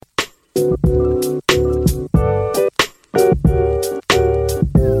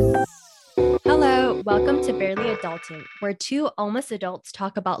Adulting, where two almost adults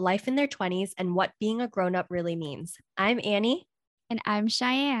talk about life in their 20s and what being a grown up really means. I'm Annie. And I'm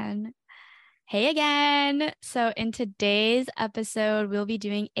Cheyenne. Hey again. So, in today's episode, we'll be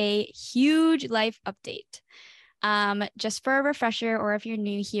doing a huge life update. Just for a refresher, or if you're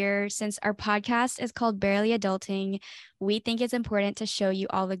new here, since our podcast is called Barely Adulting, we think it's important to show you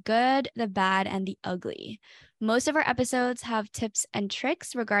all the good, the bad, and the ugly. Most of our episodes have tips and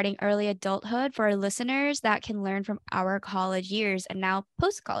tricks regarding early adulthood for our listeners that can learn from our college years and now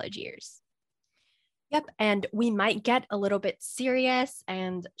post-college years. Yep. And we might get a little bit serious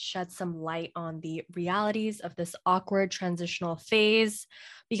and shed some light on the realities of this awkward transitional phase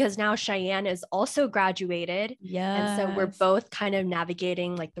because now Cheyenne is also graduated. Yeah. And so we're both kind of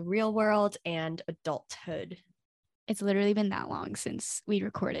navigating like the real world and adulthood. It's literally been that long since we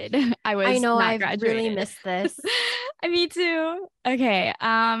recorded. I know, not I've graduated. really missed this. Me too. Okay.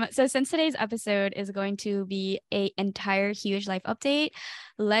 So since today's episode is going to be an entire huge life update,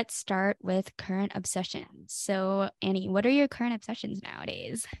 let's start with current obsessions. So Annie, what are your current obsessions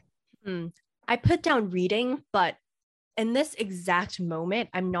nowadays? I put down reading, but in this exact moment,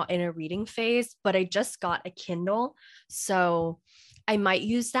 I'm not in a reading phase, but I just got a Kindle. So I might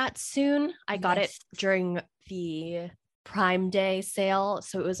use that soon. I got it during the Prime Day sale.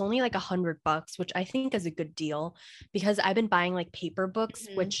 So it was only like $100, which I think is a good deal because I've been buying like paper books,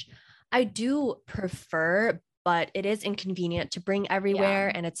 which I do prefer, but it is inconvenient to bring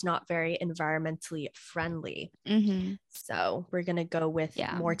everywhere and it's not very environmentally friendly. So we're going to go with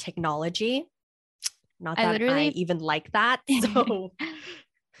more technology. Not that I even like that. So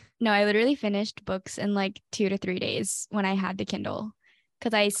no, I literally finished books in like 2 to 3 days when I had the Kindle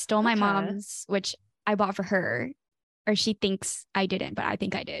because I stole my mom's, which I bought for her, or she thinks I didn't, but I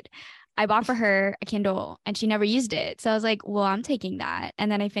think I did. I bought for her a Kindle and she never used it. So I was like, well, I'm taking that.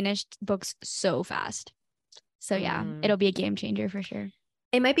 And then I finished books so fast. So yeah, it'll be a game changer for sure.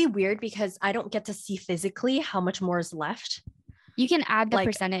 It might be weird because I don't get to see physically how much more is left. You can add the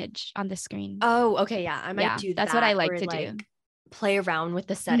percentage on the screen. Oh, okay. Yeah. I might do that. That's what I like to do. Play around with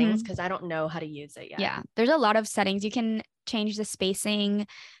the settings because I don't know how to use it yet. Yeah. There's a lot of settings. You can change the spacing,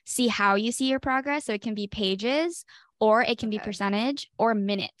 see how you see your progress. So it can be pages or it can be percentage or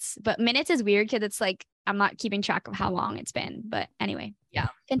minutes. But minutes is weird because it's like, I'm not keeping track of how long it's been. But anyway,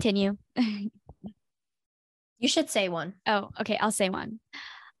 continue. You should say one. Oh, okay. I'll say one.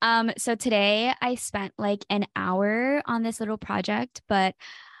 So today I spent like an hour on this little project, but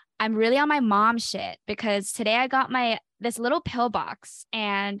I'm really on my mom shit because today I got this little pill box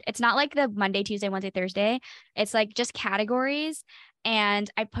and it's not like the Monday, Tuesday, Wednesday, Thursday. It's like just categories. And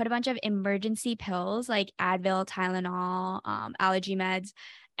I put a bunch of emergency pills like Advil, Tylenol, allergy meds.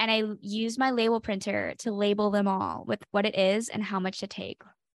 And I used my label printer to label them all with what it is and how much to take.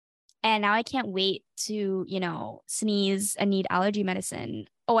 And now I can't wait to, sneeze and need allergy medicine.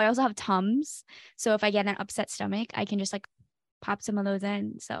 Oh, I also have Tums. So if I get an upset stomach, I can just like pop some of those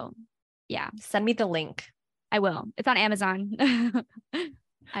in. So yeah. Send me the link. I will. It's on Amazon.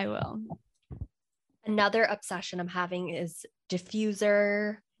 I will. Another obsession I'm having is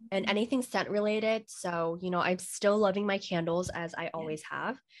diffuser and anything scent related. So, I'm still loving my candles as I always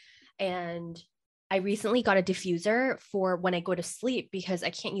have. And I recently got a diffuser for when I go to sleep because I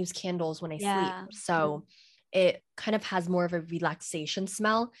can't use candles when I sleep. So it kind of has more of a relaxation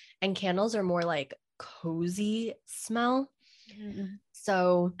smell and candles are more like cozy smell.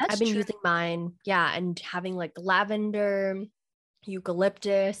 So I've been using mine. Yeah. And having like lavender,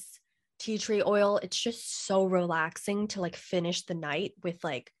 eucalyptus, tea tree oil. It's just so relaxing to like finish the night with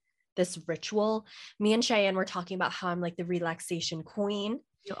like this ritual. Me and Cheyenne were talking about how I'm like the relaxation queen.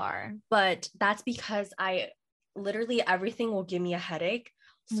 You are. But that's because I literally everything will give me a headache.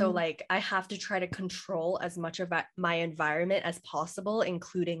 So like I have to try to control as much of my environment as possible,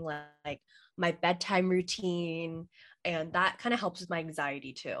 including like my bedtime routine. And that kind of helps with my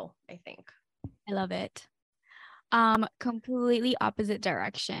anxiety too, I think. I love it. Completely opposite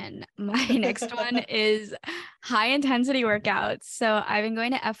direction. My next one is high intensity workouts. So I've been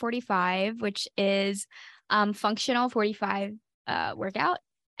going to F45, which is functional 45 workout.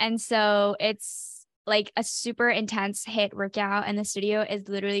 And so it's like a super intense HIIT workout, and the studio is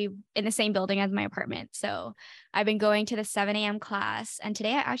literally in the same building as my apartment. So I've been going to the 7 a.m. class, and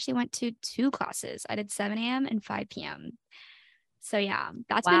today I actually went to 2 classes. I did 7 a.m. and 5 p.m. So yeah,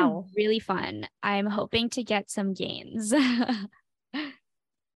 that's been really fun. I'm hoping to get some gains.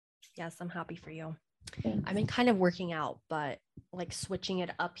 Yes, I'm happy for you. Thanks. I've been kind of working out, but like switching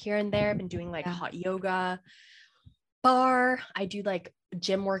it up here and there. I've been doing like hot yoga, bar. I do like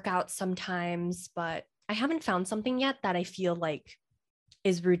gym workouts sometimes, but I haven't found something yet that I feel like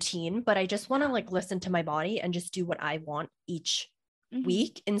is routine, but I just want to like listen to my body and just do what I want each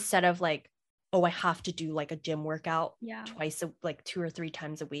week instead of like, oh, I have to do like a gym workout twice, like 2 or 3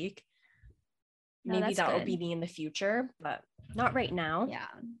 times a week. No, Maybe that will be me in the future, but not right now. Yeah.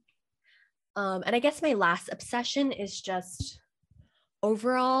 And I guess my last obsession is just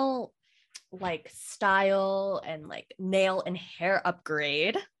overall like style and like nail and hair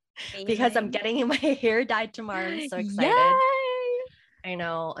upgrade. Amazing. Because I'm getting my hair dyed tomorrow. I'm so excited. Yay! I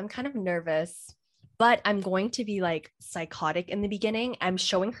know. I'm kind of nervous, but I'm going to be like psychotic in the beginning. I'm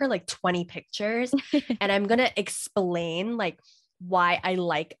showing her like 20 pictures and I'm going to explain like why I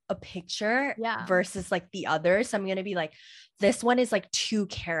like a picture versus like the other. So I'm going to be like, this one is like too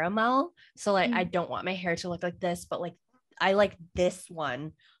caramel. So like, I don't want my hair to look like this, but like, I like this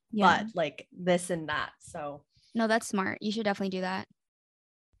one, but like this and that. So no, that's smart. You should definitely do that.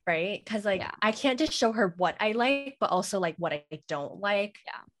 Right. Cause like, I can't just show her what I like, but also like what I don't like.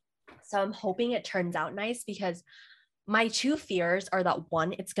 Yeah. So I'm hoping it turns out nice because my 2 fears are that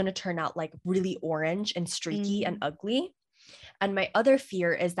one, it's going to turn out like really orange and streaky and ugly. And my other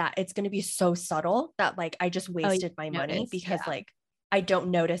fear is that it's going to be so subtle that like I just wasted my money because like I don't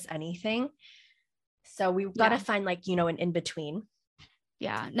notice anything. So we've got to find like, you know, an in between.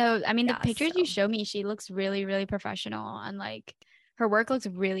 Yeah. No, I mean, the pictures you show me, she looks really, really professional and like her work looks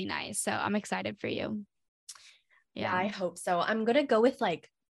really nice. So I'm excited for you. Yeah, I hope so. I'm going to go with like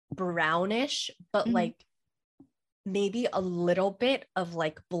brownish, but like maybe a little bit of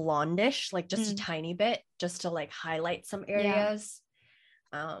like blondish, like just a tiny bit, just to like highlight some areas.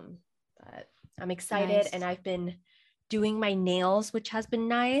 But I'm excited and I've been doing my nails, which has been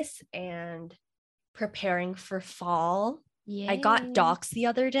nice, and preparing for fall. Yay. I got docs the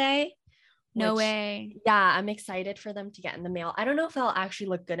other day. No way. Yeah, I'm excited for them to get in the mail. I don't know if I'll actually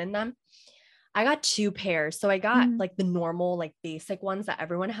look good in them. I got 2 pairs. So I got like the normal, like basic ones that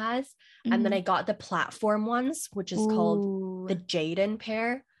everyone has. And then I got the platform ones, which is called the Jaden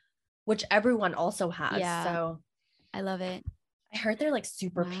pair, which everyone also has. Yeah. So I love it. I heard they're like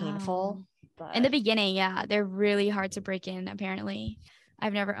super painful. But in the beginning, they're really hard to break in, apparently.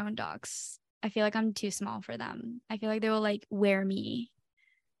 I've never owned dogs. I feel like I'm too small for them. I feel like they will like wear me.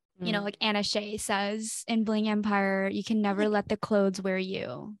 You know, like Anna Shay says in Bling Empire, you can never let the clothes wear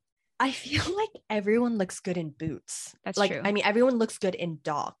you. I feel like everyone looks good in boots. That's like, true. I mean, everyone looks good in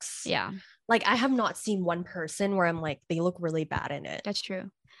docs. Yeah. Like, I have not seen one person where I'm like, they look really bad in it. That's true.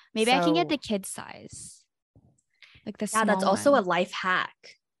 Maybe I can get the kid size. Like the small that's also one. a life hack.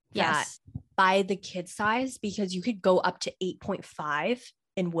 Yes. Buy the kid size because you could go up to 8.5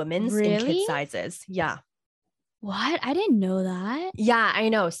 in women's in kid sizes. Yeah. What? I didn't know that. Yeah, I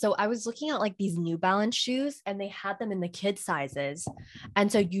know. So I was looking at like these New Balance shoes and they had them in the kid sizes.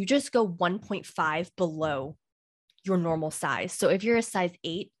 And so you just go 1.5 below your normal size. So if you're a size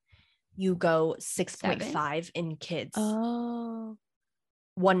 8, you go 6.5 in kids. Oh.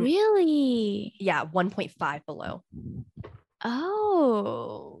 One. Really? Yeah, 1.5 below.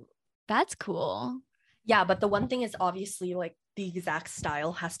 Oh, that's cool. Yeah, but the one thing is obviously like the exact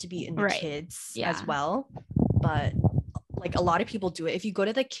style has to be in the kids as well. But like a lot of people do it. If you go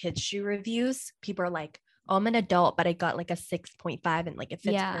to the kids shoe reviews, people are like, oh, I'm an adult, but I got like a 6.5 and like it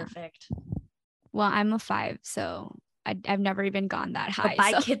fits perfect. Well, I'm a 5, so I've never even gone that high. But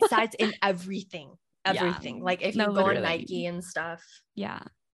buy kid size in everything. Like if you go on Nike and stuff. Yeah.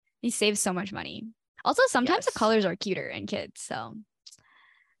 You save so much money. Also, sometimes the colors are cuter in kids. So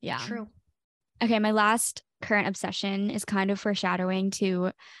yeah. True. Okay, my last current obsession is kind of foreshadowing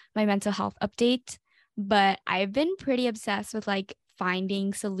to my mental health update. But I've been pretty obsessed with like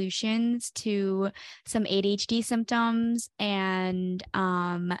finding solutions to some ADHD symptoms. And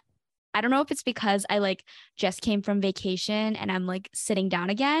I don't know if it's because I like just came from vacation and I'm like sitting down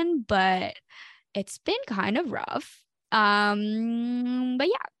again, but it's been kind of rough. But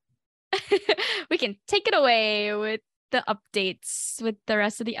yeah, we can take it away with the updates with the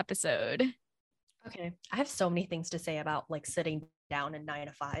rest of the episode. Okay. I have so many things to say about like sitting down in 9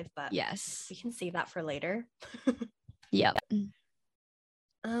 to 5, but yes, we can save that for later. Yep.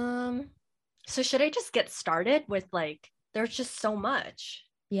 So should I just get started with like, there's just so much.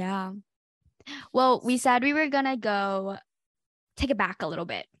 Yeah. Well, we said we were gonna go take it back a little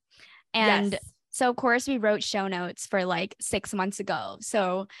bit. And so of course we wrote show notes for like 6 months ago.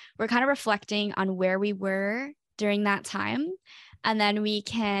 So we're kind of reflecting on where we were during that time. And then we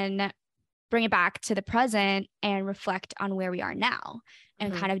can bring it back to the present and reflect on where we are now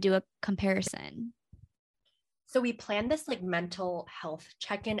and kind of do a comparison. So we planned this like mental health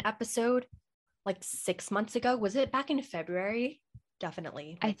check-in episode like 6 months ago. Was it back in February?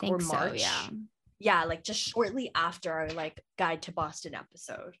 Definitely. I think or March. So, yeah. yeah, like just shortly after our like Guide to Boston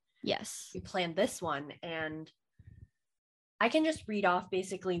episode, Yes. we planned this one. And I can just read off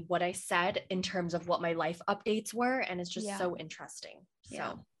basically what I said in terms of what my life updates were. And it's just so interesting.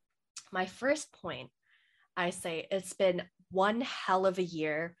 Yeah. So, my first point, I say it's been one hell of a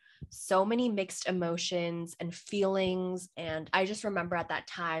year, so many mixed emotions and feelings. And I just remember at that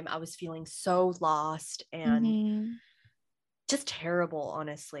time, I was feeling so lost and just terrible,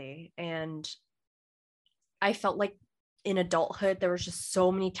 honestly. And I felt like in adulthood, there was just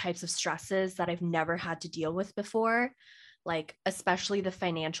so many types of stresses that I've never had to deal with before, like especially the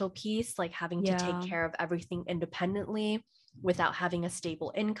financial piece, like having to take care of everything independently without having a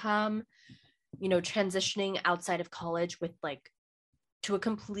stable income, you know, transitioning outside of college with like to a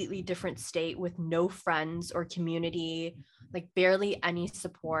completely different state with no friends or community, like barely any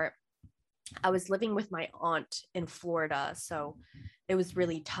support. I was living with my aunt in Florida, so it was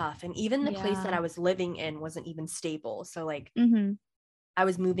really tough. And even the place that I was living in wasn't even stable. So like I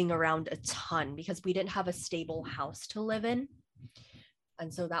was moving around a ton because we didn't have a stable house to live in.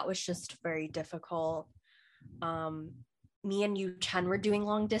 And so that was just very difficult. Me and Chen were doing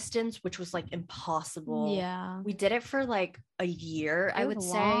long distance, which was like impossible. Yeah. We did it for like a year, I would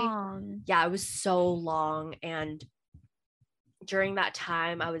say. Yeah, it was so long. And during that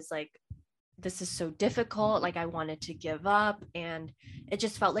time, I was like, this is so difficult. Like I wanted to give up, and it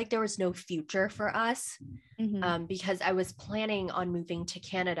just felt like there was no future for us because I was planning on moving to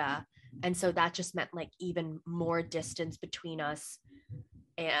Canada. And so that just meant like even more distance between us.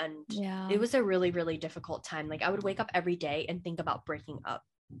 And it was a really, really difficult time. Like I would wake up every day and think about breaking up,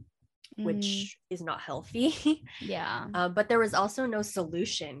 which is not healthy. Yeah. But there was also no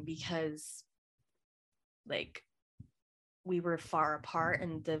solution because like we were far apart,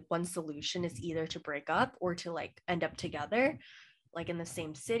 and the one solution is either to break up or to like end up together, like in the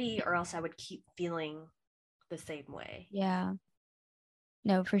same city, or else I would keep feeling the same way. Yeah.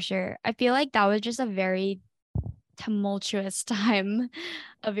 No, for sure. I feel like that was just a very tumultuous time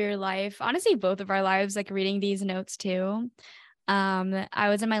of your life. Honestly, both of our lives, like reading these notes too. I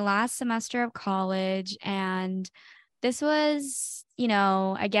was in my last semester of college, and this was,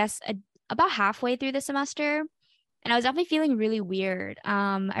 I guess about halfway through the semester. And I was definitely feeling really weird.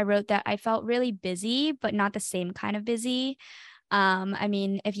 I wrote that I felt really busy, but not the same kind of busy. I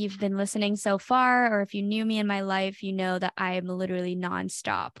mean, if you've been listening so far, or if you knew me in my life, you know that I am literally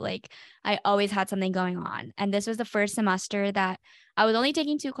nonstop. Like I always had something going on. And this was the first semester that I was only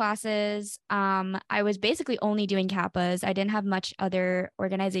taking 2 classes. I was basically only doing Kappas. I didn't have much other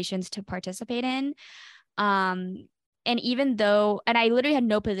organizations to participate in. Um, and even though, and I literally had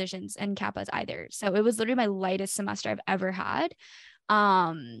no positions in Kappas either. So it was literally my lightest semester I've ever had.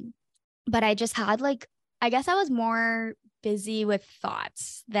 Um, but I just had like, I guess I was more busy with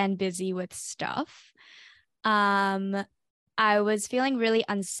thoughts than busy with stuff. Um, I was feeling really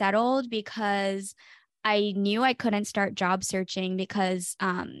unsettled because I knew I couldn't start job searching because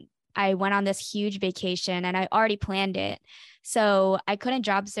I went on this huge vacation and I already planned it. So I couldn't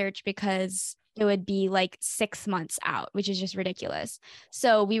job search because it would be like 6 months out, which is just ridiculous.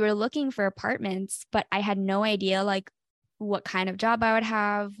 So we were looking for apartments, but I had no idea like what kind of job I would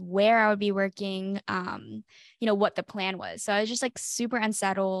have, where I would be working, what the plan was. So I was just like super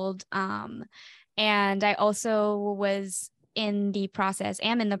unsettled. And I also am in the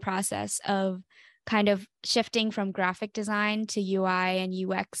process of kind of shifting from graphic design to UI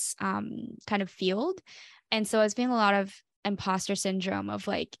and UX kind of field. And so I was feeling a lot of imposter syndrome of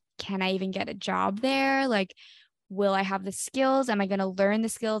like, can I even get a job there? Like, will I have the skills? Am I going to learn the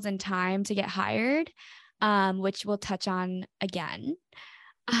skills in time to get hired? Which we'll touch on again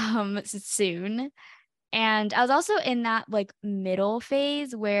soon. And I was also in that like middle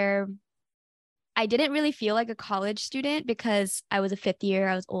phase where I didn't really feel like a college student because I was a fifth year,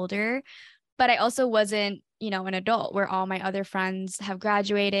 I was older, but I also wasn't, an adult where all my other friends have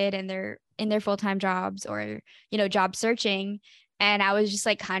graduated and they're in their full-time jobs or, job searching. And I was just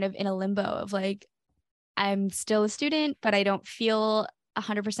like kind of in a limbo of like, I'm still a student, but I don't feel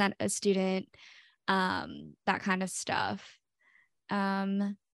 100% a student, that kind of stuff.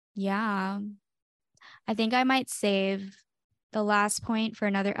 Yeah, I think I might save the last point for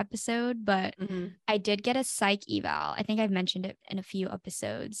another episode, but I did get a psych eval. I think I've mentioned it in a few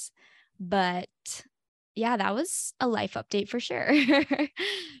episodes, but yeah, that was a life update for sure.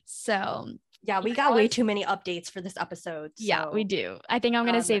 So yeah, we got way too many updates for this episode. So, yeah, we do. I think I'm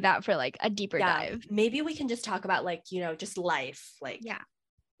gonna save that for like a deeper dive. Maybe we can just talk about like, just life. Like, yeah.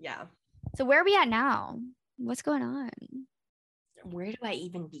 So where are we at now? What's going on? Where do I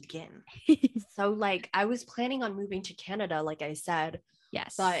even begin? So like I was planning on moving to Canada, like I said.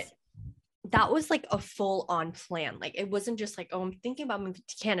 Yes. But that was like a full on plan. Like it wasn't just like, oh, I'm thinking about moving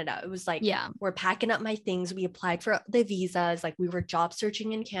to Canada. It was like, Yeah. we're packing up my things. We applied for the visas. Like we were job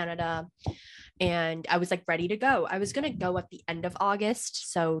searching in Canada, and I was like ready to go. I was going to go at the end of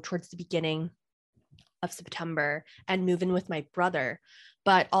August. So towards the beginning of September, and move in with my brother.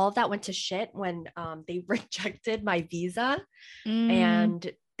 But all of that went to shit when they rejected my visa. Mm.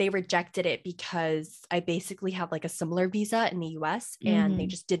 And they rejected it because I basically have like a similar visa in the US, and they Mm-hmm.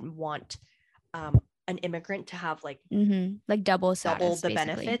 just didn't want an immigrant to have like Mm-hmm. Like double double status, the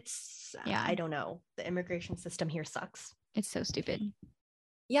basically. benefits. Yeah. I don't know. The immigration system here sucks. It's so stupid.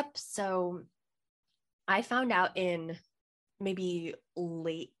 Yep. So I found out in maybe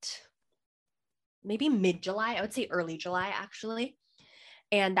maybe mid July. I would say early July, actually.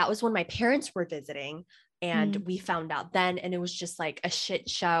 And that was when my parents were visiting. And Mm. we found out then, and it was just like a shit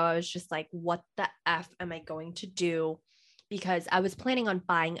show. I was just like, what the F am I going to do? Because I was planning on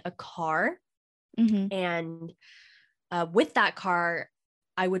buying a car. Mm-hmm. And with that car,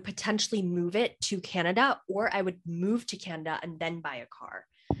 I would potentially move it to Canada, or I would move to Canada and then buy a car.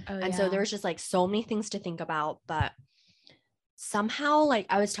 Oh, And so yeah. there was just like so many things to think about. But somehow, like,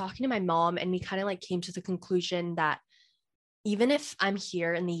 I was talking to my mom, and we kind of like came to the conclusion that even if I'm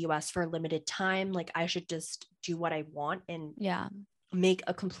here in the US for a limited time, like I should just do what I want and Yeah. make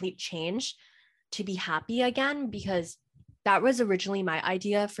a complete change to be happy again. Because that was originally my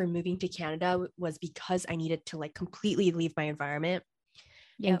idea for moving to Canada, was because I needed to like completely leave my environment.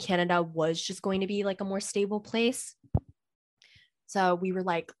 And Yep. Canada was just going to be like a more stable place. So we were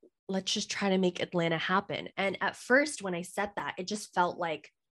like, let's just try to make Atlanta happen. And at first, when I said that, it just felt like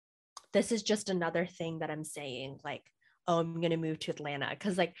this is just another thing that I'm saying, like, oh, I'm going to move to Atlanta.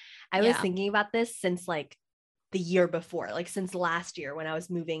 Cause like I was Yeah. thinking about this since like the year before, like since last year when I was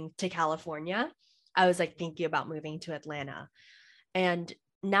moving to California, I was like thinking about moving to Atlanta. And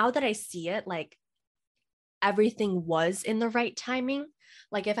now that I see it, like everything was in the right timing.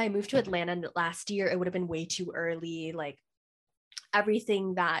 Like if I moved to Atlanta last year, it would have been way too early. Like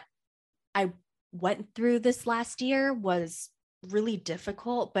everything that I went through this last year was really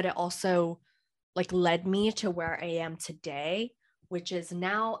difficult, but it also like led me to where I am today, which is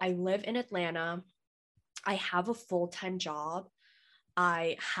now I live in Atlanta. I have a full-time job.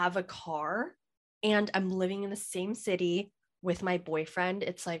 I have a car, and I'm living in the same city with my boyfriend.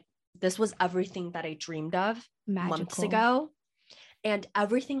 It's like this was everything that I dreamed of months Magical. ago, and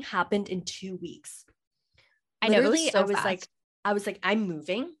everything happened in 2 weeks. I know, it was Literally, so fast. I was like, I'm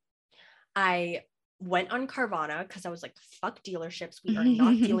moving. I went on Carvana because I was like, fuck dealerships. We are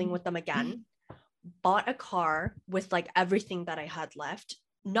not dealing with them again. Bought a car with like everything that I had left,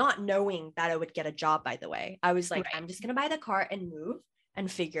 not knowing that I would get a job, by the way. I was like, Right. I'm just going to buy the car and move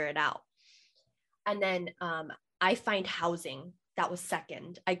and figure it out. And then I find housing. That was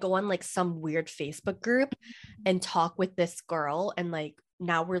second. I go on like some weird Facebook group and talk with this girl. And like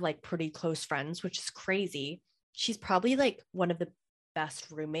now we're like pretty close friends, which is crazy. She's probably like one of the best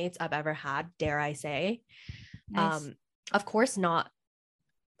roommates I've ever had, dare I say. Nice. Of course, not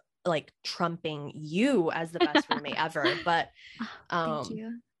like trumping you as the best roommate ever, but Thank um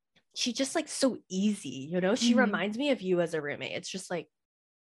you. she just like so easy, you know. She Mm-hmm. reminds me of you as a roommate. It's just like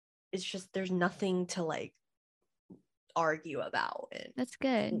it's just there's nothing to like argue about, and That's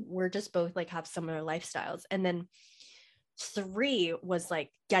good. we're just both like have similar lifestyles. And then three was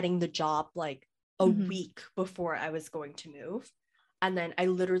like getting the job like a Mm-hmm. week before I was going to move. And then I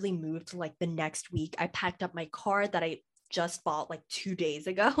literally moved like the next week. I packed up my car that I just bought like 2 days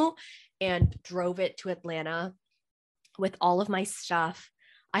ago and drove it to Atlanta with all of my stuff.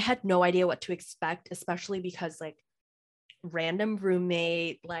 I had no idea what to expect, especially because like random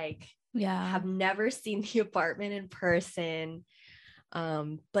roommate, like Yeah. have never seen the apartment in person.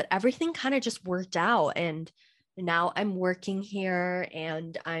 But everything kind of just worked out. And now I'm working here,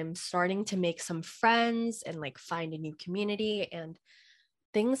 and I'm starting to make some friends and like find a new community. And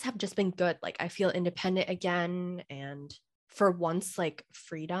things have just been good. Like I feel independent again. And for once, like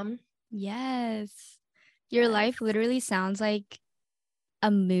freedom. Yes. Your Yes. life literally sounds like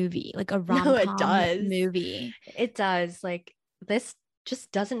a movie, like a No, it rom-com does. movie. It does. Like this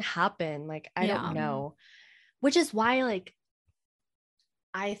just doesn't happen. Like I don't Yeah. know. Which is why like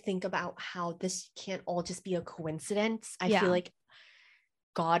I think about how this can't all just be a coincidence. I feel Yeah. like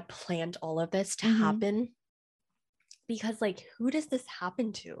God planned all of this to Mm-hmm. happen, because like who does this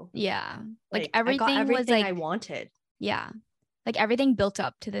happen to? Yeah. Like Like I got everything was everything like, I wanted. yeah. Like everything built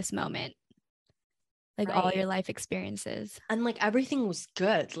up to this moment, like all your Right. life experiences. And like everything was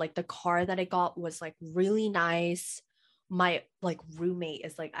good. Like the car that I got was like really nice. My like roommate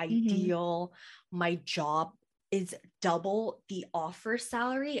is like Mm-hmm. ideal. My job is double the offer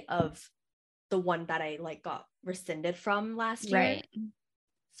salary of the one that I like got rescinded from last year. Right.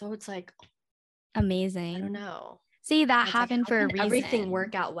 So it's like, amazing. I don't know. See, that It's happened like, for a reason. Everything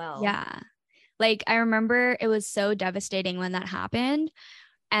work out well. Yeah. Like, I remember it was so devastating when that happened.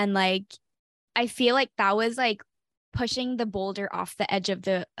 And like, I feel like that was like pushing the boulder off the edge of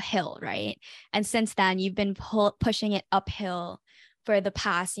the hill, right? And since then, you've been pushing it uphill for the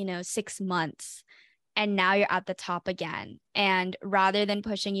past, 6 months. And now you're at the top again. And rather than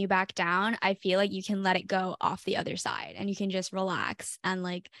pushing you back down, I feel like you can let it go off the other side and you can just relax and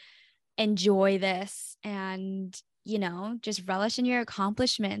like enjoy this and, just relish in your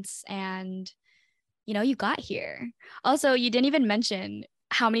accomplishments. And, you got here. Also, you didn't even mention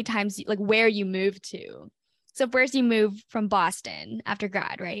how many times, like where you moved to. So first you moved from Boston after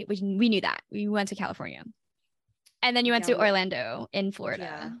grad, right? We knew that. We went to California. And then you went to Orlando in Florida.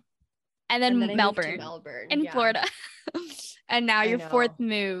 Yeah. And then I Melbourne in Florida. And now your fourth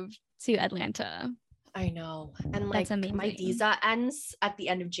move to Atlanta. I know. And like my visa ends at the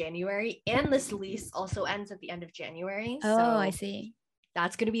end of January and this lease also ends at the end of January. Oh, so I see.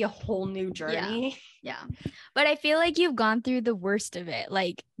 That's going to be a whole new journey. Yeah. But I feel like you've gone through the worst of it.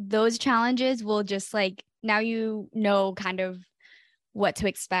 Like those challenges will just like, now you know kind of what to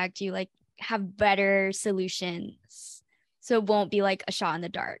expect. You like have better solutions. So it won't be like a shot in the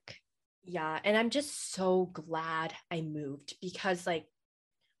dark. Yeah. And I'm just so glad I moved because like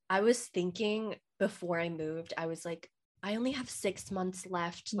I was thinking before I moved, I was like, I only have 6 months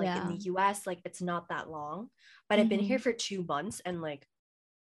left like in the US. Like it's not that long. But I've been here for 2 months and like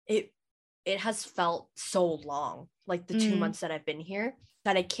it has felt so long, like the 2 months that I've been here,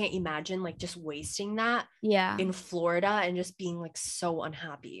 that I can't imagine like just wasting that in Florida and just being like so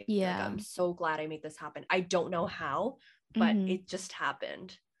unhappy. Like, I'm so glad I made this happen. I don't know how, but it just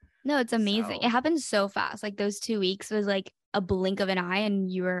happened. No, it's amazing. It happened so fast. Like those 2 weeks was like a blink of an eye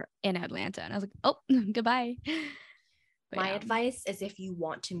and you were in Atlanta and I was like, oh, goodbye. But my advice is if you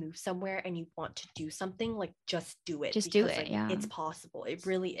want to move somewhere and you want to do something, like just do it. Just do it. Like, it's possible. It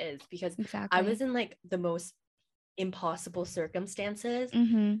really is because I was in like the most impossible circumstances.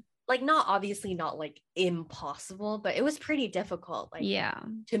 Like obviously not like impossible, but it was pretty difficult. Like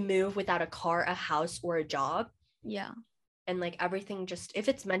to move without a car, a house, or a job. Yeah. And like everything just, if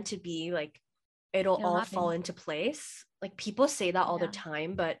it's meant to be, like it'll all happen. Fall into place. Like people say that all the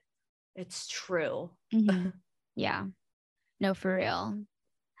time, but it's true. Yeah. No, for real.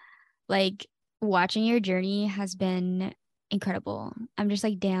 Like watching your journey has been incredible. I'm just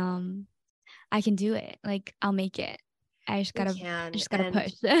like, damn, I can do it. Like I'll make it. I just gotta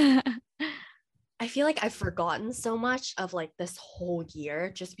push. I feel like I've forgotten so much of like this whole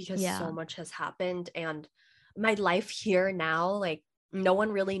year just because so much has happened, and my life here now, like no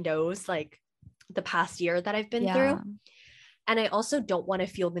one really knows like the past year that I've been through. And I also don't want to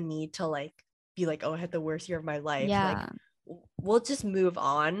feel the need to like be like, oh, I had the worst year of my life. Like we'll just move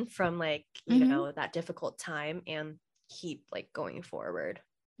on from like, you know, that difficult time and keep like going forward.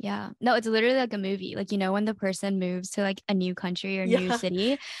 Yeah. No, it's literally like a movie. Like, you know, when the person moves to like a new country or new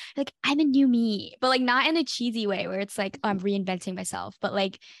city, like I'm a new me, but like not in a cheesy way where it's like, oh, I'm reinventing myself, but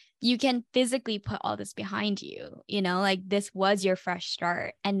like you can physically put all this behind you, you know, like this was your fresh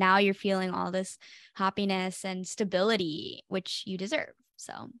start. And now you're feeling all this happiness and stability, which you deserve.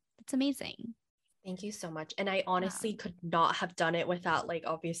 So it's amazing. Thank you so much. And I honestly could not have done it without like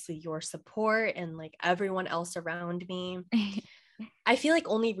obviously your support and like everyone else around me. I feel like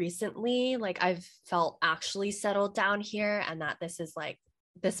only recently like I've felt actually settled down here, and that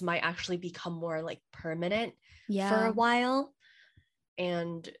this might actually become more like permanent for a while.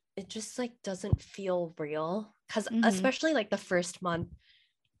 And it just like doesn't feel real because especially like the first month,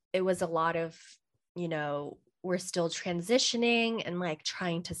 it was a lot of, you know, we're still transitioning and like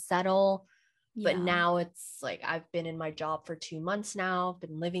trying to settle. But now it's like I've been in my job for 2 months now,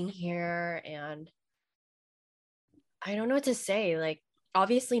 been living here, and I don't know what to say. Like,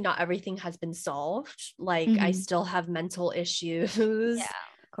 obviously not everything has been solved. Like I still have mental issues. Yeah,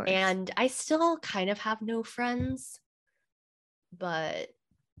 of course. And I still kind of have no friends, but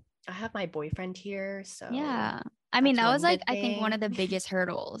I have my boyfriend here. So yeah, I mean, that was like, I think one of the biggest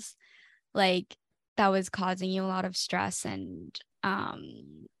hurdles, like that was causing you a lot of stress and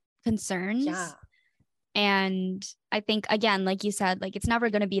concerns. Yeah. And I think, again, like you said, like it's never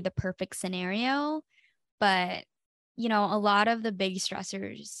going to be the perfect scenario, but you know, a lot of the big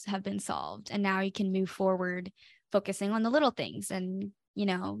stressors have been solved, and now you can move forward focusing on the little things and, you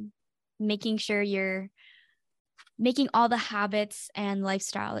know, making sure you're making all the habits and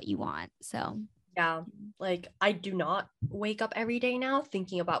lifestyle that you want. So yeah, like I do not wake up every day now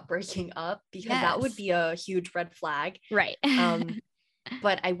thinking about breaking up, because that would be a huge red flag. Right.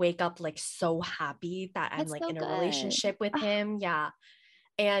 but I wake up like so happy that I'm That's like so in a good. relationship with Ah, him. Yeah.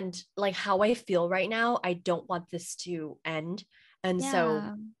 And like how I feel right now, I don't want this to end. And so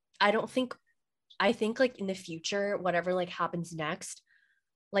yeah. I don't think, I think like in the future, whatever like happens next,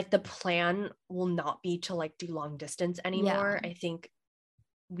 like the plan will not be to like do long distance Yeah. anymore. I think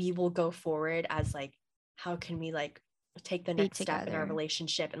we will go forward as like, how can we like take the Be next step in our together.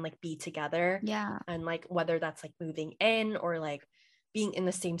 relationship and like be together? Yeah. And like whether that's like moving in or like being in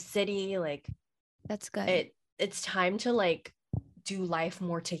the same city, like That's good. it's time to like do life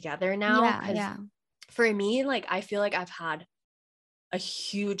more together now. Yeah. Cause Yeah. for me, like I feel like I've had a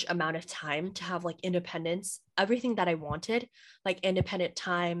huge amount of time to have like independence, everything that I wanted, like independent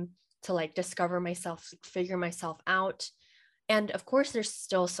time to like discover myself, figure myself out. And of course, there's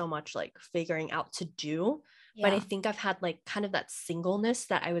still so much like figuring out to do. But I Yeah. think I've had like kind of that singleness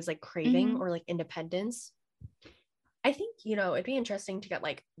that I was like craving, Mm-hmm. or like independence. I think, you know, it'd be interesting to get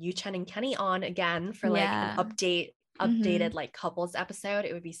like you, Chen, and Kenny on again for like an Yeah. Mm-hmm. updated like couples episode.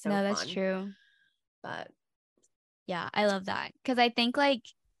 It would be so No, that's fun. true. But Yeah, I love that. Because I think like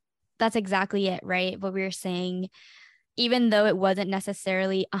that's exactly it, right? What we were saying, even though it wasn't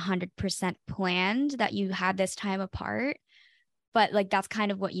necessarily 100% planned that you had this time apart, but like that's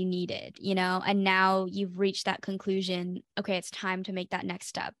kind of what you needed, you know? And now you've reached that conclusion. Okay, it's time to make that next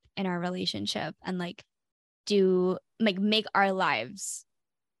step in our relationship and like do like make our lives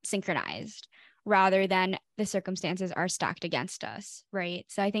synchronized rather than the circumstances are stacked against us, right?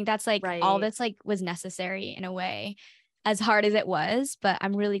 So I think that's like all right. that's like was necessary in a way, as hard as it was, but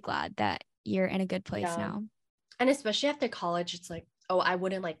I'm really glad that you're in a good place Yeah. now. And especially after college, it's like, oh, I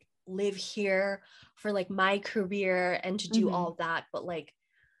wouldn't like live here for like my career and to do Mm-hmm. all that. But like,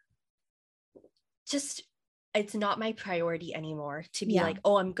 just it's not my priority anymore to be Yeah. like,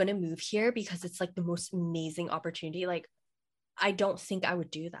 oh, I'm gonna move here because it's like the most amazing opportunity. Like, I don't think I would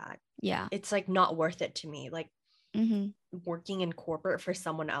do that. Yeah. It's like not worth it to me. Like Mm-hmm. working in corporate for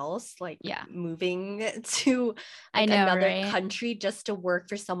someone else, like Yeah. moving to I like know, another right? country just to work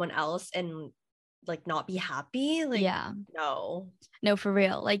for someone else and like not be happy. Like, Yeah. no. No, for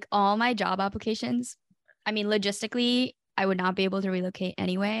real. Like all my job applications, I mean, logistically, I would not be able to relocate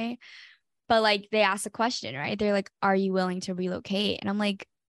anyway. But like they asked a question, right? They're like, are you willing to relocate? And I'm like,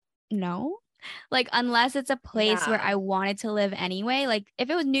 no. Like, unless it's a place where Yeah. I wanted to live anyway, like if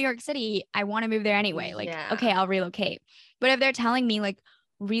it was New York City, I want to move there anyway. Like, okay, Yeah. I'll relocate. But if they're telling me like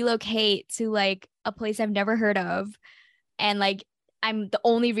relocate to like a place I've never heard of and like I'm the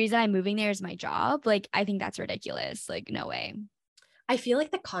only reason I'm moving there is my job, like I think that's ridiculous. Like, no way. I feel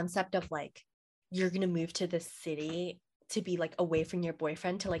like the concept of like you're gonna move to this city to be like away from your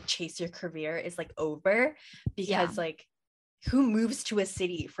boyfriend to like chase your career is like over, Yeah. because like who moves to a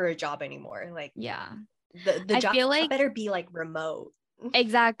city for a job anymore? Like Yeah. the I job feel like better be like remote.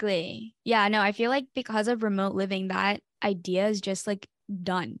 exactly. Yeah, no, I feel like because of remote living, that idea is just like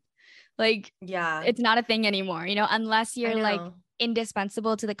done. Like Yeah, it's not a thing anymore, you know, unless I you're like know.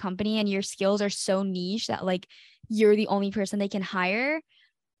 indispensable to the company and your skills are so niche that like you're the only person they can hire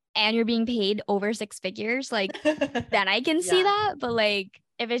and you're being paid over six figures, like then I can see Yeah, that. But like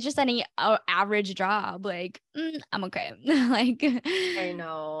if it's just any average job, like I'm okay. Like I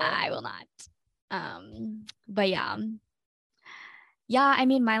know. I will not. But yeah. Yeah, I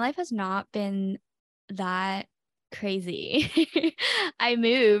mean, my life has not been that crazy. I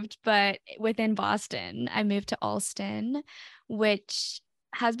moved, but within Boston, I moved to Alston, which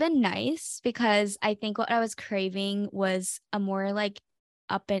has been nice because I think what I was craving was a more like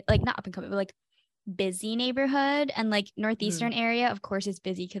up and like not up and coming, but like busy neighborhood. And like Mhm. northeastern area, of course, is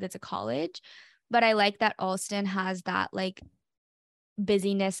busy because it's a college. But I like that Alston has that like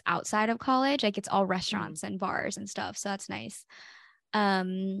busyness outside of college. Like it's all Mhm. restaurants and bars and stuff. So that's nice.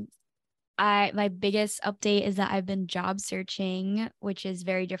 Um, I my biggest update is that I've been job searching, which is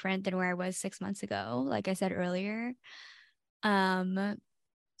very different than where I was 6 months ago, like I said earlier. Um,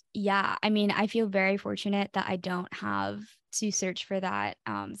 yeah, I mean, I feel very fortunate that I don't have to search for that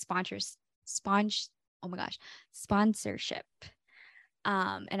sponsor oh my gosh, sponsorship.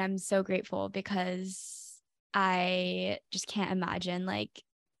 And I'm so grateful because I just can't imagine like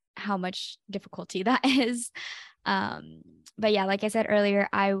how much difficulty that is. Um, but yeah, like I said earlier,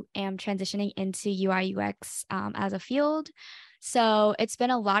 I am transitioning into UI UX as a field. So it's been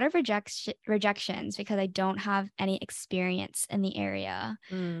a lot of rejections because I don't have any experience in the area.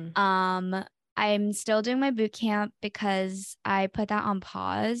 Mm. Um, I'm still doing my boot camp because I put that on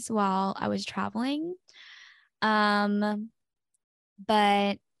pause while I was traveling. Um,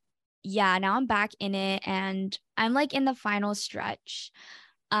 but yeah, now I'm back in it and I'm like in the final stretch,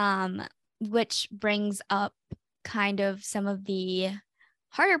 which brings up kind of some of the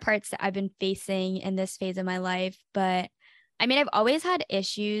harder parts that I've been facing in this phase of my life. But I mean, I've always had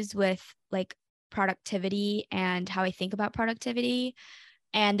issues with like productivity and how I think about productivity.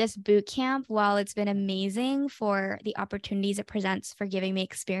 And this boot camp, while it's been amazing for the opportunities it presents for giving me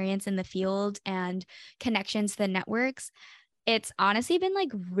experience in the field and connections to the networks, it's honestly been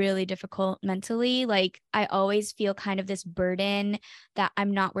like really difficult mentally. Like I always feel kind of this burden that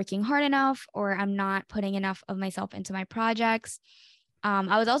I'm not working hard enough or I'm not putting enough of myself into my projects.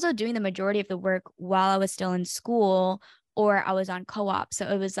 I was also doing the majority of the work while I was still in school or I was on co-op. So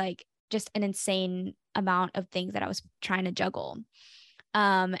it was like just an insane amount of things that I was trying to juggle.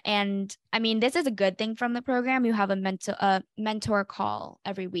 And I mean, this is a good thing from the program. You have a mentor call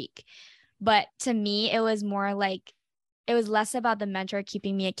every week. But to me, it was more like it was less about the mentor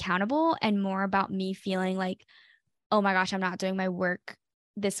keeping me accountable and more about me feeling like, oh my gosh, I'm not doing my work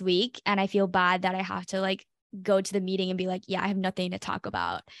this week. And I feel bad that I have to like go to the meeting and be like, yeah, I have nothing to talk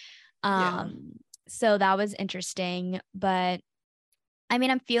about. Yeah. So that was interesting. But I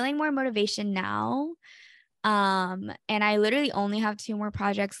mean, I'm feeling more motivation now. And I literally only have 2 more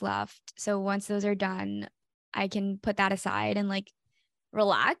projects left. So once those are done, I can put that aside and like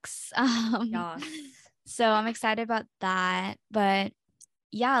relax. Yes. So I'm excited about that. But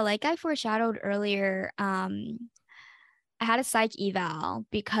yeah, like I foreshadowed earlier, I had a psych eval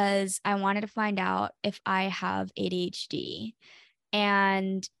because I wanted to find out if I have ADHD.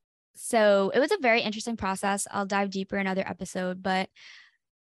 And so it was a very interesting process. I'll dive deeper in another episode, but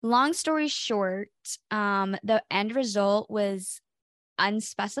long story short, the end result was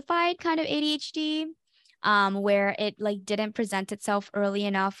unspecified kind of ADHD, where it like didn't present itself early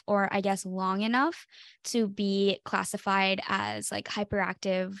enough or I guess long enough to be classified as like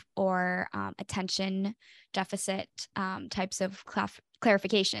hyperactive or attention deficit types of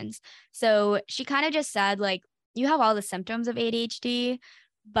clarifications. So she kind of just said like, you have all the symptoms of ADHD,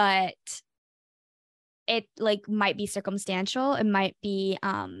 but it like might be circumstantial. It might be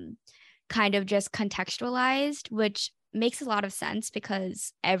kind of just contextualized, which makes a lot of sense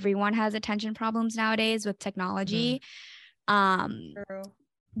because everyone has attention problems nowadays with technology. True.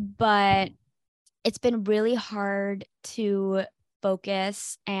 But it's been really hard to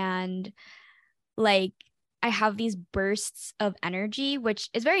focus and like I have these bursts of energy, which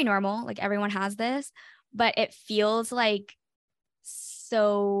is very normal. Like everyone has this, but it feels like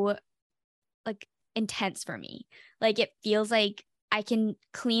so like intense for me. Like it feels like I can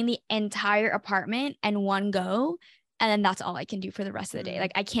clean the entire apartment in one go. And then that's all I can do for the rest of the day.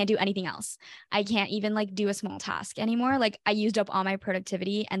 Like I can't do anything else. I can't even like do a small task anymore. Like I used up all my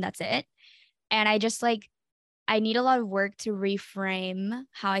productivity and that's it. And I just like, I need a lot of work to reframe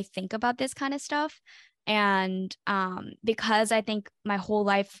how I think about this kind of stuff. And because I think my whole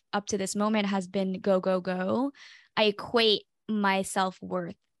life up to this moment has been go, go, go, I equate my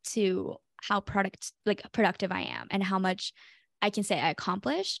self-worth to how productive I am and how much I can say I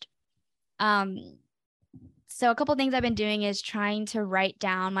accomplished. So a couple things I've been doing is trying to write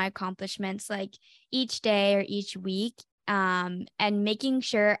down my accomplishments like each day or each week, and making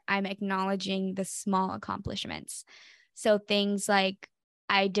sure I'm acknowledging the small accomplishments. So things like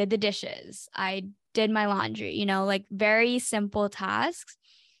I did the dishes, I did my laundry, you know, like very simple tasks,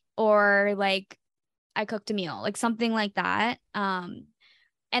 or like I cooked a meal, like something like that. And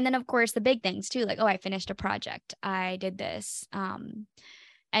then of course the big things too, like, oh, I finished a project, I did this.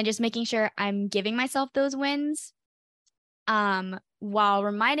 And just making sure I'm giving myself those wins, while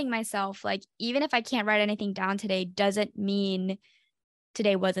reminding myself, like, even if I can't write anything down today, doesn't mean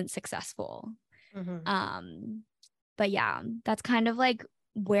today wasn't successful. But yeah, that's kind of like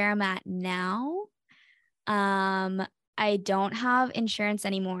where I'm at now. I don't have insurance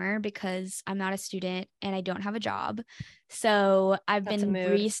anymore because I'm not a student and I don't have a job. So I've been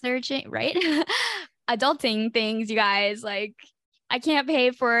researching, right? Adulting things, you guys. Like, I can't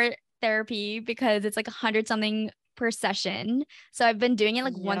pay for therapy because it's like 100 something per session. So I've been doing it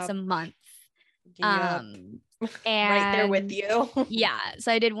like once a month. And right there with and you. yeah,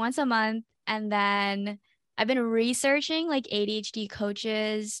 so I did once a month, and then I've been researching like ADHD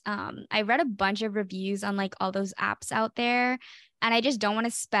coaches. I read a bunch of reviews on like all those apps out there, and I just don't want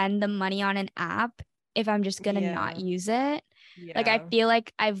to spend the money on an app if I'm just gonna not use it. Like I feel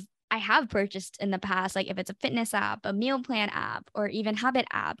like I have purchased in the past, like if it's a fitness app, a meal plan app, or even habit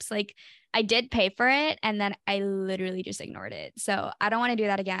apps, like I did pay for it and then I literally just ignored it. So I don't want to do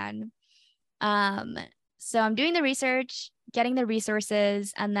that again. So I'm doing the research, getting the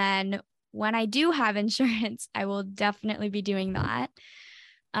resources, and then when I do have insurance, I will definitely be doing that.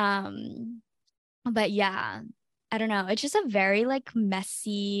 But yeah, I don't know. It's just a very like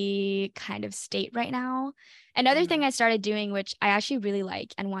messy kind of state right now. Another thing I started doing, which I actually really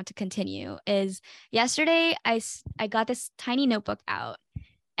like and want to continue, is yesterday I got this tiny notebook out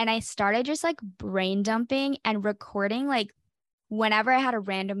and I started just like brain dumping and recording like whenever I had a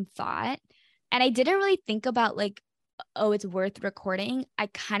random thought. And I didn't really think about like, oh, it's worth recording. I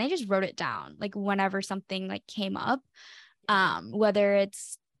kind of just wrote it down like whenever something like came up, whether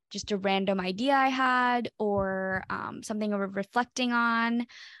it's just a random idea I had or something I was reflecting on,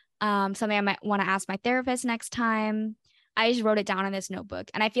 something I might want to ask my therapist next time. I just wrote it down in this notebook.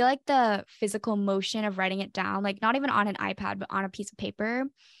 And I feel like the physical motion of writing it down, like not even on an iPad, but on a piece of paper,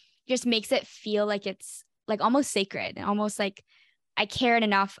 just makes it feel like it's like almost sacred and almost like I cared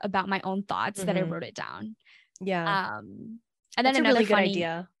enough about my own thoughts that I wrote it down. Yeah. And then That's a another really good funny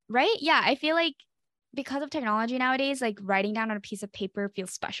idea. right? Yeah. I feel like because of technology nowadays, like writing down on a piece of paper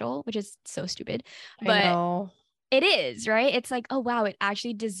feels special, which is so stupid. I But know. it is, right? It's like, oh, wow, it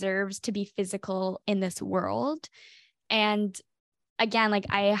actually deserves to be physical in this world. And again, like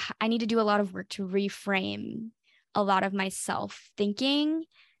I need to do a lot of work to reframe a lot of my self thinking.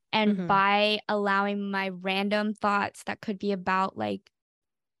 And by allowing my random thoughts that could be about like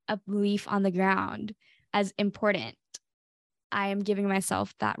a leaf on the ground as important, I am giving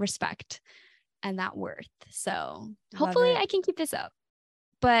myself that respect and that worth. So hopefully I can keep this up.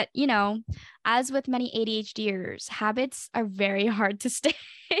 But, you know, as with many ADHDers, habits are very hard to stick.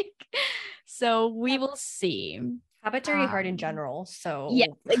 So we will see. Habits are really hard in general. So, yeah,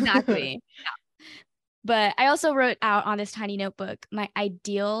 exactly. Yeah. But I also wrote out on this tiny notebook my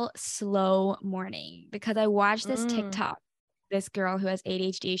ideal slow morning because I watched this TikTok, this girl who has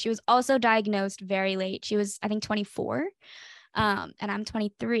ADHD. She was also diagnosed very late. She was, I think, 24, and I'm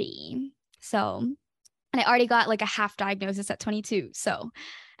 23. So, and I already got like a half diagnosis at 22. So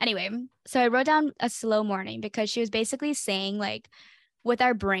anyway, so I wrote down a slow morning because she was basically saying like with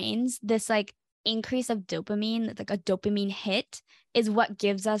our brains, this like increase of dopamine, like a dopamine hit is what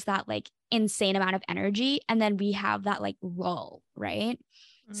gives us that like insane amount of energy. And then we have that like lull, right?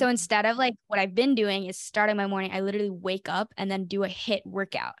 So instead of like what I've been doing is starting my morning, I literally wake up and then do a hit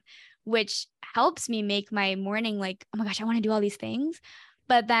workout, which helps me make my morning like, oh my gosh, I want to do all these things.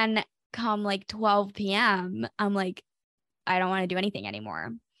 But then come like 12 p.m., I'm like, I don't want to do anything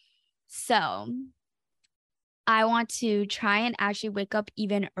anymore. So I want to try and actually wake up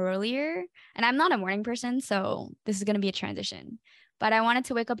even earlier. And I'm not a morning person, so this is going to be a transition. But I wanted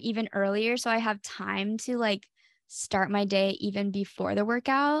to wake up even earlier so I have time to like start my day even before the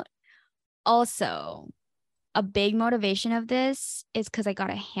workout. Also, a big motivation of this is because I got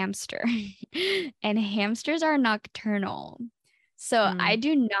a hamster and hamsters are nocturnal. So I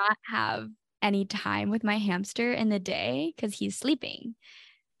do not have any time with my hamster in the day because he's sleeping.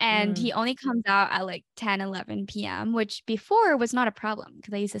 And he only comes out at like 10, 11 p.m., which before was not a problem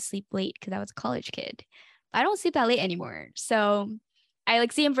because I used to sleep late because I was a college kid. I don't sleep that late anymore. So I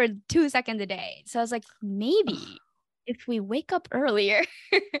like see him for 2 seconds a day. So I was like, maybe if we wake up earlier,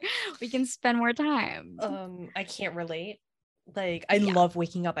 we can spend more time. I can't relate. Like I love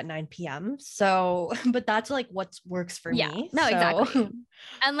waking up at 9 p.m. So, but that's like what works for me. No, so. exactly.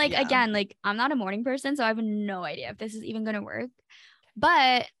 And like again, like I'm not a morning person, so I have no idea if this is even gonna work.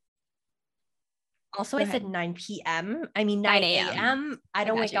 But also I said 9 p.m. I mean 9 a.m. I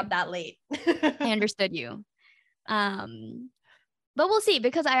don't wake up that late. I understood you. But we'll see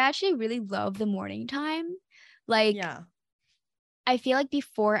because I actually really love the morning time. Like I feel like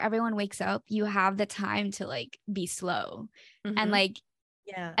before everyone wakes up, you have the time to like be slow. And like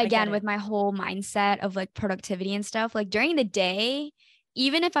again with my whole mindset of like productivity and stuff, like during the day,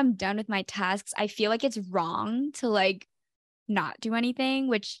 even if I'm done with my tasks, I feel like it's wrong to like not do anything,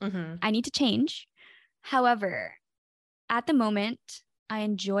 which I need to change. However, at the moment, I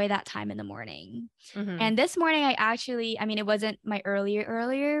enjoy that time in the morning. And this morning, I mean, it wasn't my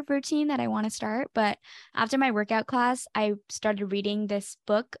earlier routine that I want to start, but after my workout class, I started reading this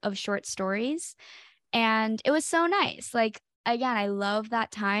book of short stories and it was so nice. Like, again, I love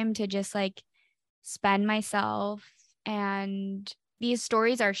that time to just like spend myself, and these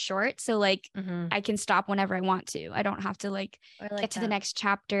stories are short. So like I can stop whenever I want to. I don't have to like get to the next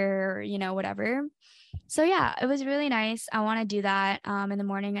chapter or, you know, whatever. So yeah, it was really nice. I want to do that in the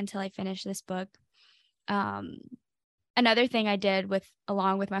morning until I finish this book. Another thing I did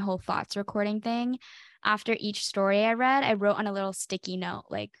along with my whole thoughts recording thing, after each story I read, I wrote on a little sticky note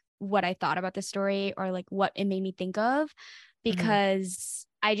like what I thought about the story or like what it made me think of, because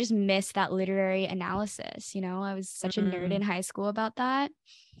I just missed that literary analysis. You know, I was such a nerd in high school about that.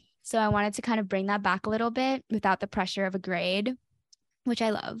 So I wanted to kind of bring that back a little bit without the pressure of a grade, which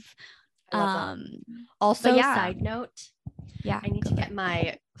I love. Also, side note, I need to get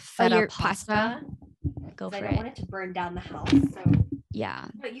my feta pasta Go for I it. don't want it to burn down the house. So Yeah.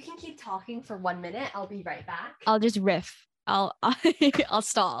 but you can keep talking for 1 minute. I'll be right back. I'll just riff. I'll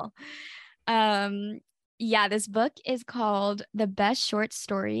stall. Yeah, this book is called The Best Short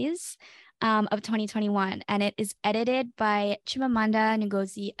Stories of 2021, and it is edited by Chimamanda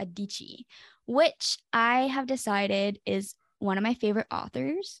Ngozi Adichie, which I have decided is one of my favorite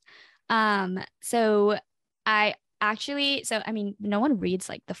authors. So I mean, no one reads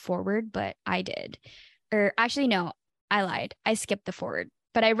like the foreword, but I did. Or actually, no, I lied. I skipped the foreword,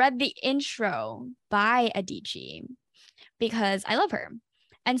 but I read the intro by Adichie because I love her.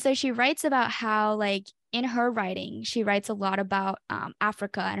 And so she writes about how, like, in her writing, she writes a lot about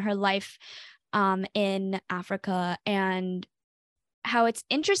Africa and her life in Africa, and how it's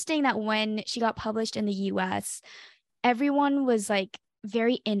interesting that when she got published in the US, everyone was like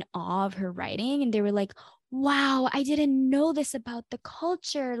very in awe of her writing. And they were like, wow, I didn't know this about the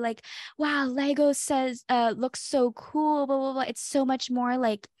culture. Like, wow, Lagos says looks so cool, blah, blah, blah. It's so much more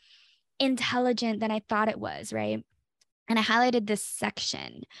like intelligent than I thought it was, right? And I highlighted this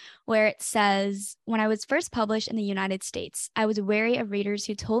section where it says, when I was first published in the United States, I was wary of readers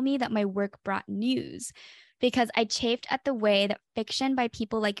who told me that my work brought news because I chafed at the way that fiction by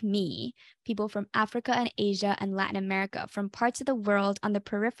people like me, people from Africa and Asia and Latin America, from parts of the world on the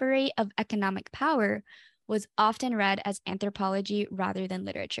periphery of economic power, was often read as anthropology rather than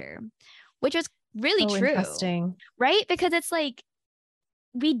literature, which was really true. Interesting. Right? Because it's like,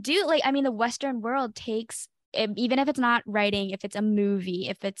 we do, like, I mean, the Western world takes, even if it's not writing, if it's a movie,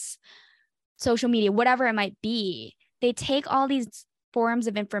 if it's social media, whatever it might be, they take all these forms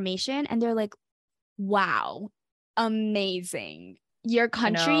of information and they're like, wow, amazing. Your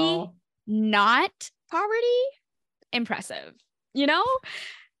country, not poverty, impressive, you know?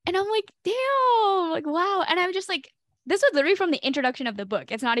 And I'm like, damn, like, wow. And I'm just like, this was literally from the introduction of the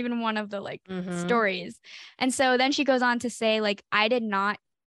book. It's not even one of the like stories. And so then she goes on to say, like, I did not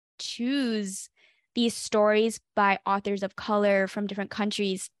choose these stories by authors of color from different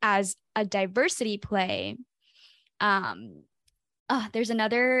countries as a diversity play. There's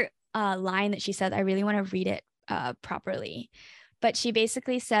another line that she says, I really want to read it properly. But she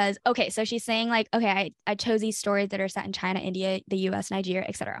basically says, okay, so she's saying like, okay, I chose these stories that are set in China, India, the US, Nigeria,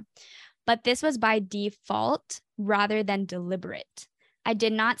 etc. But this was by default rather than deliberate. I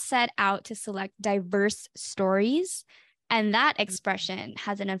did not set out to select diverse stories. And that expression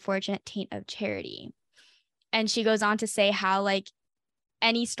has an unfortunate taint of charity. And she goes on to say how, like,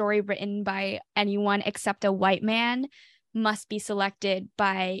 any story written by anyone except a white man must be selected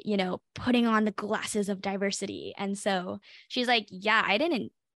by, you know, putting on the glasses of diversity. And so she's like, yeah, I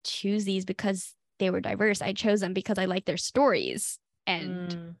didn't choose these because they were diverse. I chose them because I like their stories.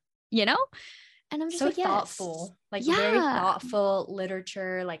 And, you know? And I'm just so like, yes. thoughtful, like very thoughtful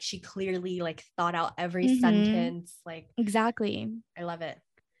literature. Like she clearly like thought out every sentence. Like exactly. I love it.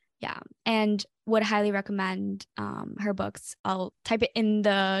 Yeah. And would highly recommend her books. I'll type it in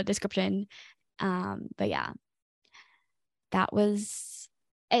the description. But yeah,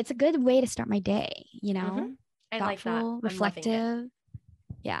 it's a good way to start my day, you know? I thoughtful, like that. Reflective.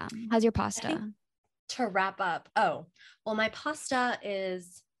 Yeah. How's your pasta? To wrap up, my pasta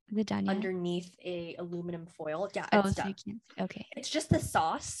is done underneath a aluminum foil. Yeah, it's done. Okay. It's just the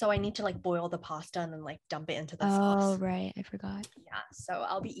sauce, so I need to like boil the pasta and then like dump it into the Oh, sauce. right. I forgot. Yeah, so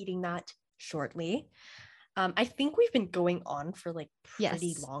I'll be eating that shortly. I think we've been going on for like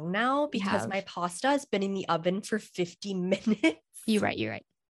pretty long now because my pasta has been in the oven for 50 minutes. You're right.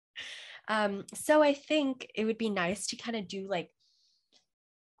 So I think it would be nice to kind of do like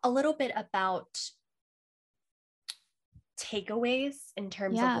a little bit about takeaways in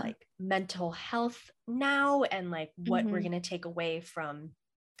terms of like mental health now and like what we're going to take away from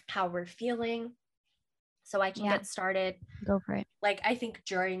how we're feeling. So I can get started. Go for it. Like, I think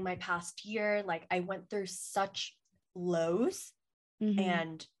during my past year, like I went through such lows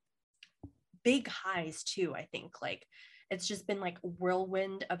and big highs too. I think like it's just been like a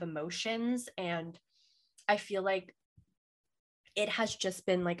whirlwind of emotions. And I feel like it has just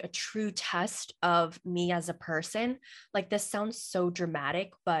been like a true test of me as a person. Like this sounds so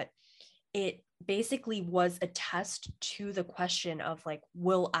dramatic, but it basically was a test to the question of like,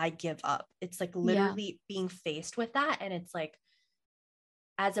 will I give up? It's like literally being faced with that. And it's like,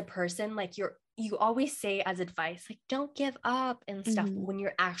 as a person, like you always say as advice, like, don't give up and stuff. But when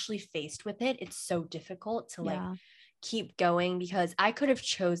you're actually faced with it, it's so difficult to like keep going, because I could have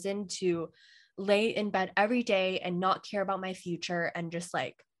chosen to lay in bed every day and not care about my future and just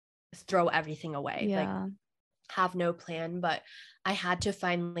like throw everything away. Like have no plan, but I had to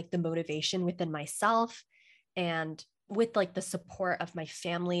find like the motivation within myself and with like the support of my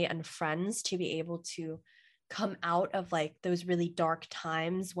family and friends to be able to come out of like those really dark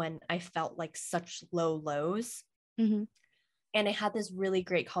times when I felt like such low lows. Mm-hmm. And I had this really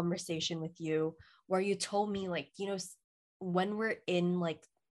great conversation with you where you told me, like, you know, when we're in like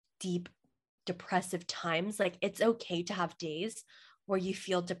deep depressive times, like it's okay to have days where you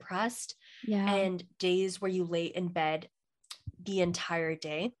feel depressed Yeah. and days where you lay in bed the entire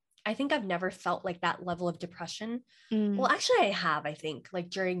day. I think I've never felt like that level of depression. Well, actually, I have, I think, like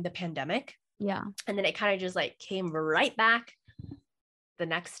during the pandemic. Yeah. And then it kind of just like came right back the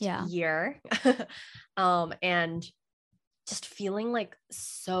next year. And just feeling like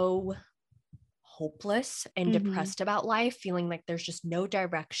so hopeless and depressed about life, feeling like there's just no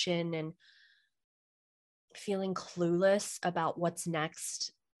direction and feeling clueless about what's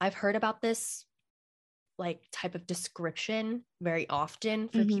next. I've heard about this like type of description very often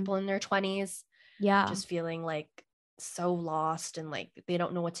for people in their 20s. Yeah. Just feeling like so lost and like they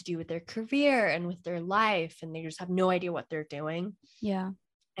don't know what to do with their career and with their life, and they just have no idea what they're doing. Yeah.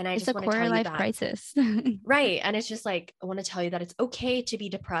 And I it's just a want to tell you quarter-life that crisis. right. And it's just like, I want to tell you that it's okay to be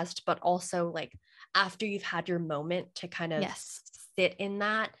depressed, but also like after you've had your moment to kind of sit in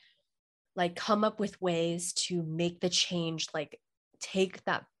that, like come up with ways to make the change, like take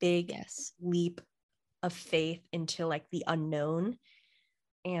that big leap of faith into like the unknown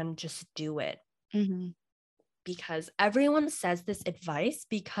and just do it. Because everyone says this advice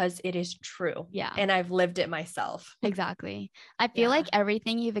because it is true. Yeah. And I've lived it myself. Exactly. I feel like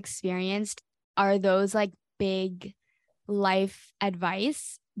everything you've experienced are those like big life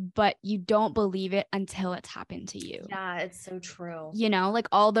advice, but you don't believe it until it's happened to you. Yeah, it's so true. You know, like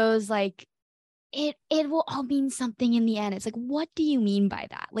all those like it will all mean something in the end. It's like, what do you mean by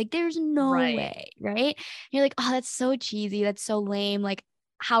that? Like there's no way, right? You're like, oh, that's so cheesy. That's so lame. Like,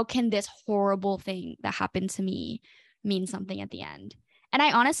 how can this horrible thing that happened to me mean something at the end? And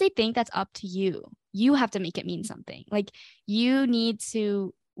I honestly think that's up to you. You have to make it mean something. Like you need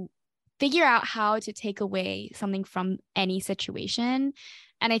to figure out how to take away something from any situation.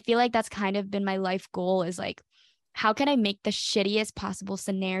 And I feel like that's kind of been my life goal, is like, how can I make the shittiest possible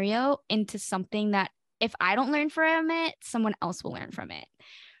scenario into something that if I don't learn from it, someone else will learn from it,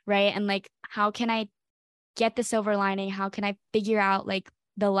 right? And like, how can I get the silver lining? How can I figure out like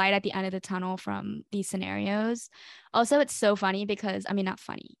the light at the end of the tunnel from these scenarios? Also, it's so funny because, I mean, not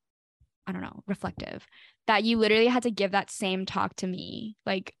funny, I don't know, reflective, that you literally had to give that same talk to me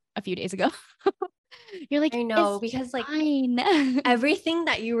like a few days ago. You're like, I know, because like everything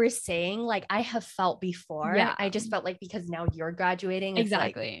that you were saying, like I have felt before. Yeah. I just felt like because now you're graduating,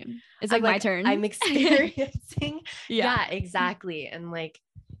 exactly. It's like my turn. I'm experiencing. Yeah, exactly. And like,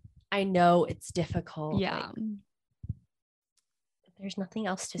 I know it's difficult. Yeah. Like, there's nothing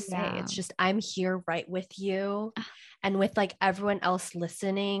else to say. It's just, I'm here right with you. And with like everyone else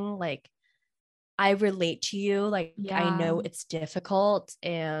listening, like I relate to you. Like, I know it's difficult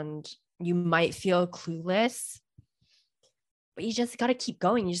and you might feel clueless, but you just got to keep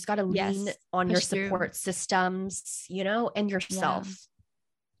going. You just got to lean on your support systems, you know, and yourself.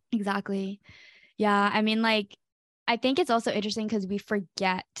 Exactly. Yeah. I mean, like, I think it's also interesting because we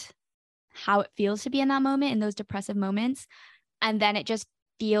forget how it feels to be in that moment, in those depressive moments. And then it just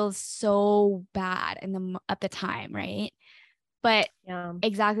feels so bad at the time, right? But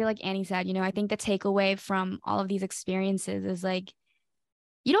exactly like Annie said, you know, I think the takeaway from all of these experiences is like,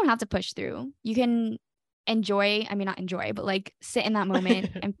 you don't have to push through. You can not enjoy, but like sit in that moment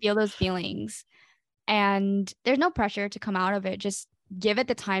and feel those feelings. And there's no pressure to come out of it. Just give it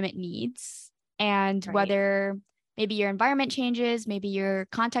the time it needs. And whether maybe your environment changes, maybe your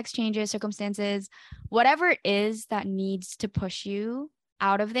context changes, circumstances, whatever it is that needs to push you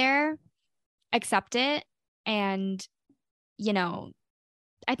out of there, accept it. And, you know,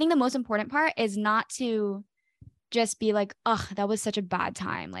 I think the most important part is not to just be like, oh, that was such a bad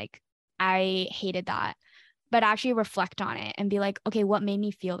time. Like, I hated that. But actually reflect on it and be like, okay, what made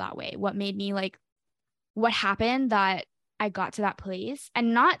me feel that way? What made me like, what happened that I got to that place?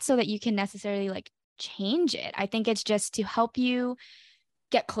 And not so that you can necessarily like change it. I think it's just to help you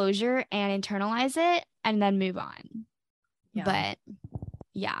get closure and internalize it and then move on. But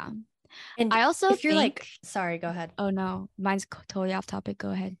yeah. And I also if you're like, sorry, go ahead. Oh no, mine's totally off topic.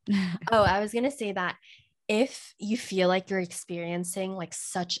 Go ahead. Oh, I was going to say that if you feel like you're experiencing like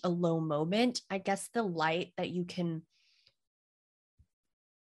such a low moment, I guess the light that you can,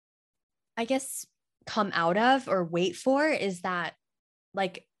 I guess, come out of or wait for is that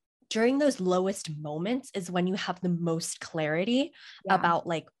like during those lowest moments is when you have the most clarity about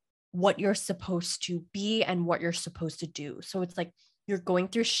like what you're supposed to be and what you're supposed to do. So it's like you're going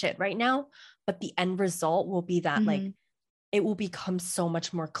through shit right now, but the end result will be that like it will become so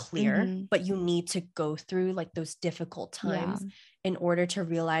much more clear. Mhm. But you need to go through like those difficult times in order to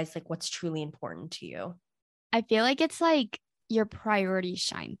realize like what's truly important to you. I feel like it's like your priorities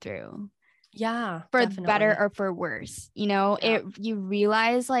shine through. Yeah, for definitely. better or for worse, you know. Yeah. You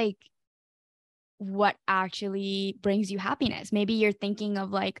realize like what actually brings you happiness. Maybe you're thinking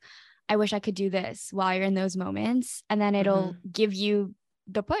of like, I wish I could do this while you're in those moments, and then it'll give you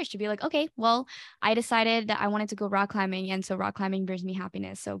the push to be like, okay, well, I decided that I wanted to go rock climbing, and so rock climbing brings me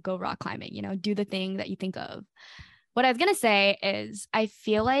happiness, so go rock climbing, you know, do the thing that you think of. What I was gonna say is I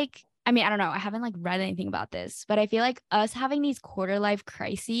feel like, I mean, I don't know, I haven't like read anything about this, but I feel like us having these quarter life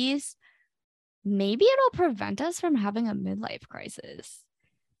crises, maybe it'll prevent us from having a midlife crisis.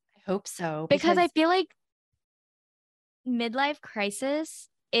 I hope so. Because I feel like midlife crisis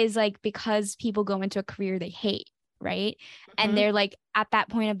is like because people go into a career they hate, right? And they're like at that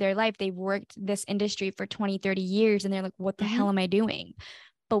point of their life, they've worked this industry for 20, 30 years and they're like, what the hell am I doing?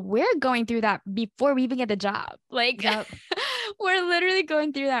 But we're going through that before we even get the job. Like we're literally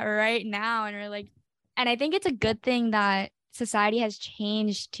going through that right now. And we're like, and I think it's a good thing that society has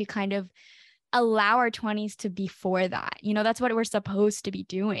changed to kind of allow our 20s to be for that. You know, that's what we're supposed to be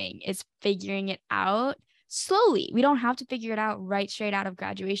doing, is figuring it out slowly. We don't have to figure it out right straight out of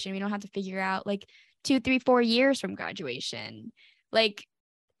graduation. We don't have to figure out like 2, 3, 4 years from graduation. Like,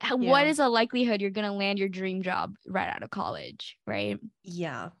 what is a likelihood you're going to land your dream job right out of college, right?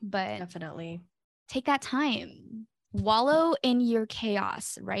 Yeah, but definitely take that time. Wallow in your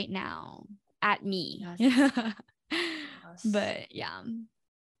chaos right now at me. Yes. But yeah.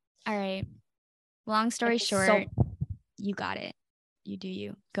 All right. Long story short, you got it. You do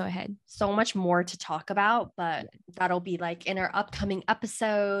you. Go ahead. So much more to talk about, but that'll be like in our upcoming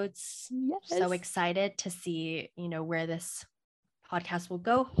episodes. Yes. So excited to see, you know, where this podcast will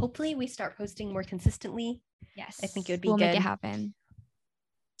go. Hopefully we start posting more consistently. Yes. I think it would be good. We'll make it happen.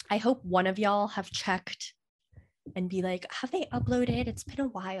 I hope one of y'all have checked and be like, have they uploaded? It's been a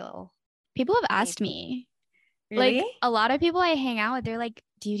while. People have asked me. Really? Like a lot of people I hang out with, they're like,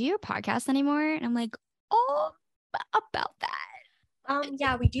 do you do your podcast anymore? And I'm like, oh, about that.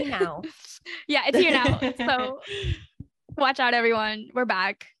 Yeah, we do now. Yeah, it's here now. So watch out, everyone. We're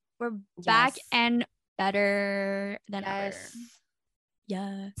back. We're back and better than ever.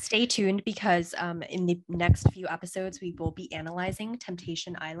 Yeah. Stay tuned because in the next few episodes, we will be analyzing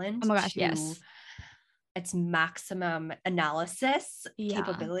Temptation Island. Oh my gosh, yes. Its maximum analysis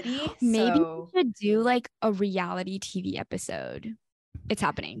capability. Maybe we should do like a reality TV episode. It's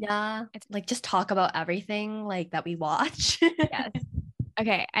happening. Yeah. It's like just talk about everything like that we watch. Yes.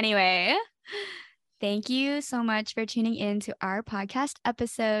 Okay. Anyway, thank you so much for tuning in to our podcast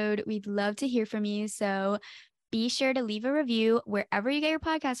episode. We'd love to hear from you. So be sure to leave a review wherever you get your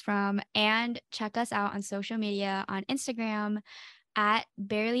podcast from, and check us out on social media on Instagram at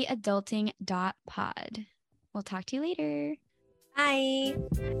barelyadulting.pod. We'll talk to you later. Bye.